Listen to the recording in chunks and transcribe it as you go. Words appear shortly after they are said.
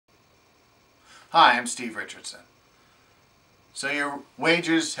Hi, I'm Steve Richardson. So your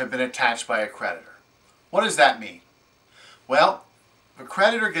wages have been attached by a creditor. What does that mean? Well, if a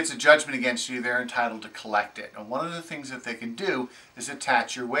creditor gets a judgment against you, they're entitled to collect it. And one of the things that they can do is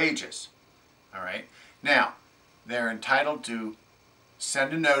attach your wages. All right. Now, they're entitled to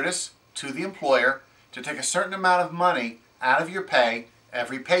send a notice to the employer to take a certain amount of money out of your pay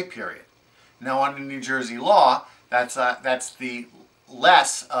every pay period. Now, under New Jersey law, that's the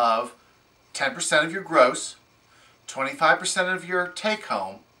less of 10% of your gross, 25% of your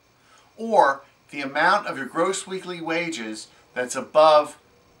take-home, or the amount of your gross weekly wages that's above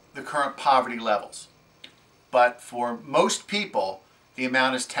the current poverty levels. But for most people, the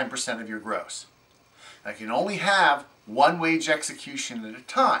amount is 10% of your gross. Now, you can only have one wage execution at a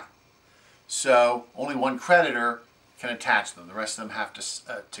time, so only one creditor can attach them. The rest of them have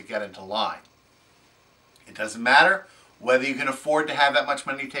to get into line. It doesn't matter whether you can afford to have that much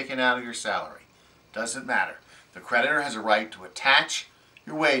money taken out of your salary. Doesn't matter. The creditor has a right to attach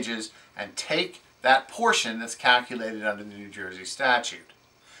your wages and take that portion that's calculated under the New Jersey statute.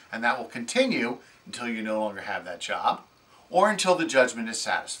 And that will continue until you no longer have that job or until the judgment is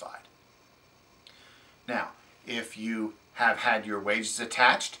satisfied. Now, if you have had your wages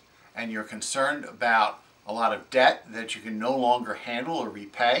attached and you're concerned about a lot of debt that you can no longer handle or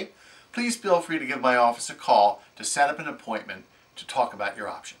repay, please feel free to give my office a call to set up an appointment to talk about your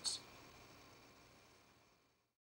options.